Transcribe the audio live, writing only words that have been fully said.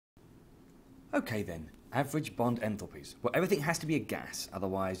Okay then, average bond enthalpies. Well, everything has to be a gas,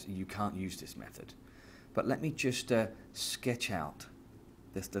 otherwise you can't use this method. But let me just sketch out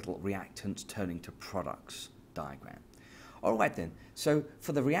this little reactants turning to products diagram. All right then, so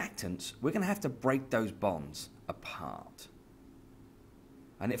for the reactants, we're going to have to break those bonds apart.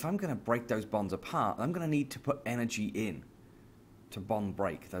 And if I'm going to break those bonds apart, I'm going to need to put energy in to bond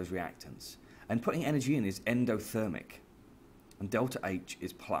break those reactants. And putting energy in is endothermic, and delta H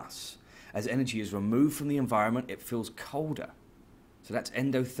is plus. As energy is removed from the environment, it feels colder. So that's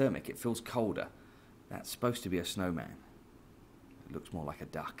endothermic, it feels colder. That's supposed to be a snowman. It looks more like a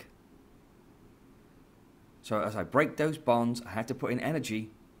duck. So as I break those bonds, I have to put in energy,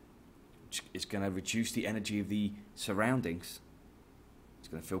 which is going to reduce the energy of the surroundings. It's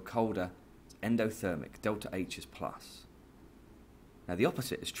going to feel colder. It's endothermic, delta H is plus. Now the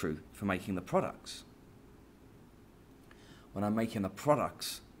opposite is true for making the products. When I'm making the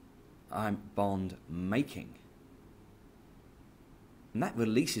products, I'm bond making. And that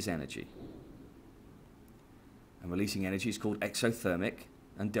releases energy. And releasing energy is called exothermic,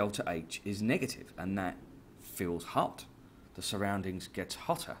 and delta H is negative, and that feels hot. The surroundings gets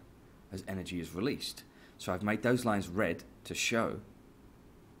hotter as energy is released. So I've made those lines red to show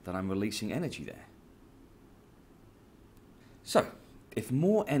that I'm releasing energy there. So, if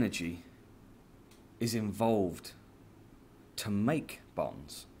more energy is involved to make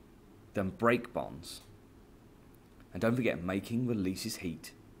bonds than break bonds, and don't forget, making releases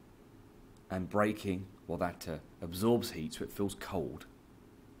heat, and breaking, well, that absorbs heat so it feels cold,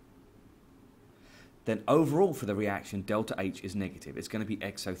 then overall for the reaction, delta H is negative. It's going to be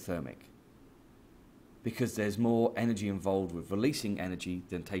exothermic because there's more energy involved with releasing energy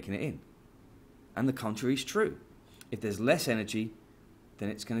than taking it in. And the contrary is true. If there's less energy, then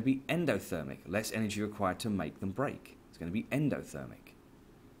it's going to be endothermic. Less energy required to make them break. It's going to be endothermic.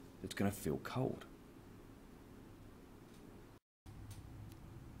 It's going to feel cold.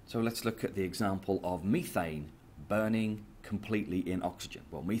 So let's look at the example of methane burning completely in oxygen.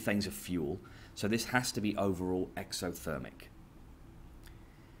 Well, methane's a fuel, so this has to be overall exothermic.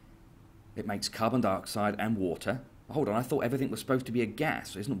 It makes carbon dioxide and water. Hold on, I thought everything was supposed to be a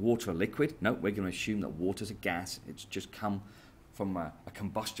gas. Isn't water a liquid? No, we're going to assume that water's a gas. It's just come from a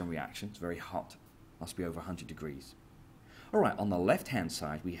combustion reaction. It's very hot. Must be over 100 degrees. All right, on the left-hand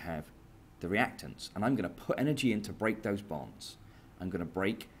side, we have the reactants, and I'm going to put energy in to break those bonds. I'm going to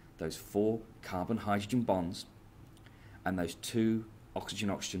break those 4 carbon-hydrogen bonds and those 2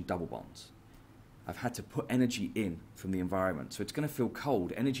 oxygen-oxygen double bonds. I've had to put energy in from the environment, so it's going to feel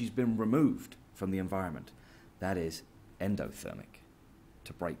cold. Energy's been removed from the environment. That is endothermic,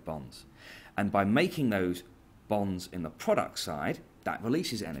 to break bonds. And by making those bonds in the product side, that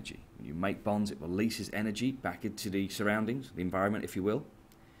releases energy. When you make bonds, it releases energy back into the surroundings, the environment, if you will.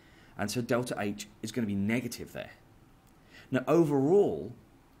 And so delta H is going to be negative there. Now, overall,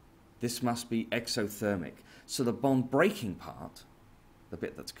 this must be exothermic. So the bond breaking part, the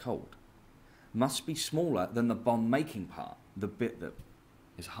bit that's cold, must be smaller than the bond making part, the bit that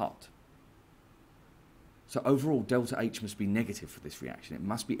is hot. So overall, delta H must be negative for this reaction. It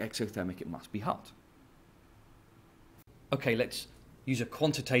must be exothermic, it must be hot. Okay, let's use a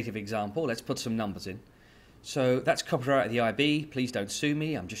quantitative example. Let's put some numbers in. So that's copyright of the IB. Please don't sue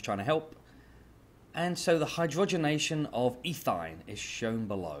me, I'm just trying to help. And so the hydrogenation of ethine is shown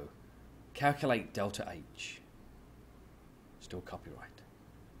below. Calculate delta H. Still copyright.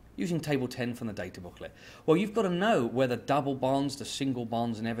 Using table 10 from the data booklet. Well, you've got to know where the double bonds, the single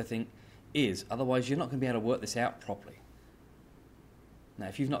bonds and everything is. Otherwise, you're not going to be able to work this out properly. Now,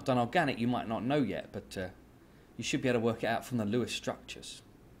 if you've not done organic, you might not know yet, but you should be able to work it out from the Lewis structures.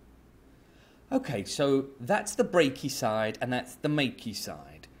 Okay, so that's the breaky side and that's the makey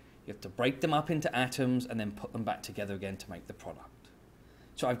side. You have to break them up into atoms and then put them back together again to make the product.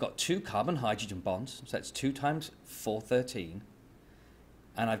 So I've got 2 carbon-hydrogen bonds, so that's 2 times 413.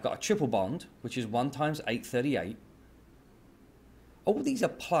 And I've got a triple bond, which is 1 times 838. All these are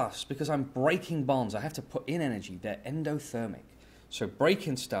plus because I'm breaking bonds. I have to put in energy. They're endothermic. So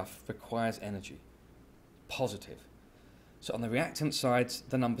breaking stuff requires energy. Positive. So on the reactant sides,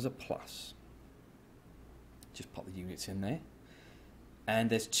 the numbers are plus. Just pop the units in there. And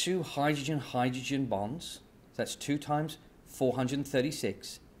there's 2 hydrogen-hydrogen bonds. So that's 2 times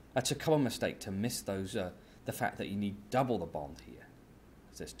 436. That's a common mistake to miss those, the fact that you need double the bond here.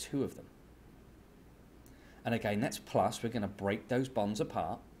 Because there's 2 of them. And again, that's plus. We're going to break those bonds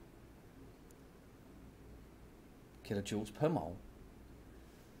apart. Kilojoules per mole.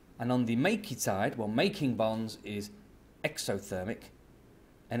 And on the making side, well, making bonds is exothermic.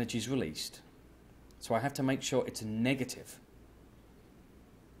 Energy is released. So I have to make sure it's negative.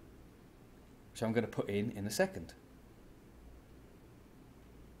 which I'm going to put in a second.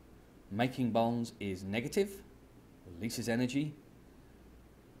 Making bonds is negative, releases energy,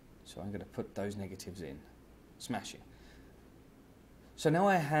 so I'm going to put those negatives in. Smashing. So now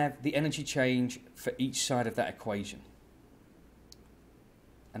I have the energy change for each side of that equation.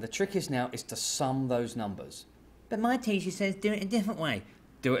 And the trick is now is to sum those numbers. But my teacher says do it a different way.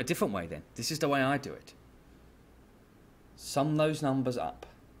 Do it a different way then. This is the way I do it. Sum those numbers up.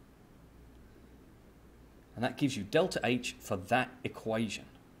 And that gives you delta H for that equation.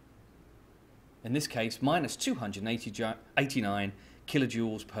 In this case, minus 289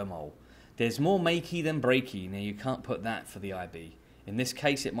 kilojoules per mole. There's more makey than breaky. Now you can't put that for the IB. In this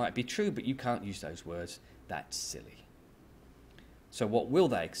case it might be true, but you can't use those words. That's silly. So what will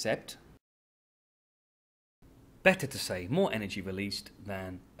they accept? Better to say more energy released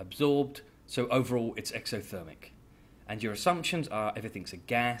than absorbed, so overall it's exothermic. And your assumptions are everything's a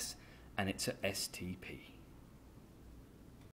gas and it's a STP.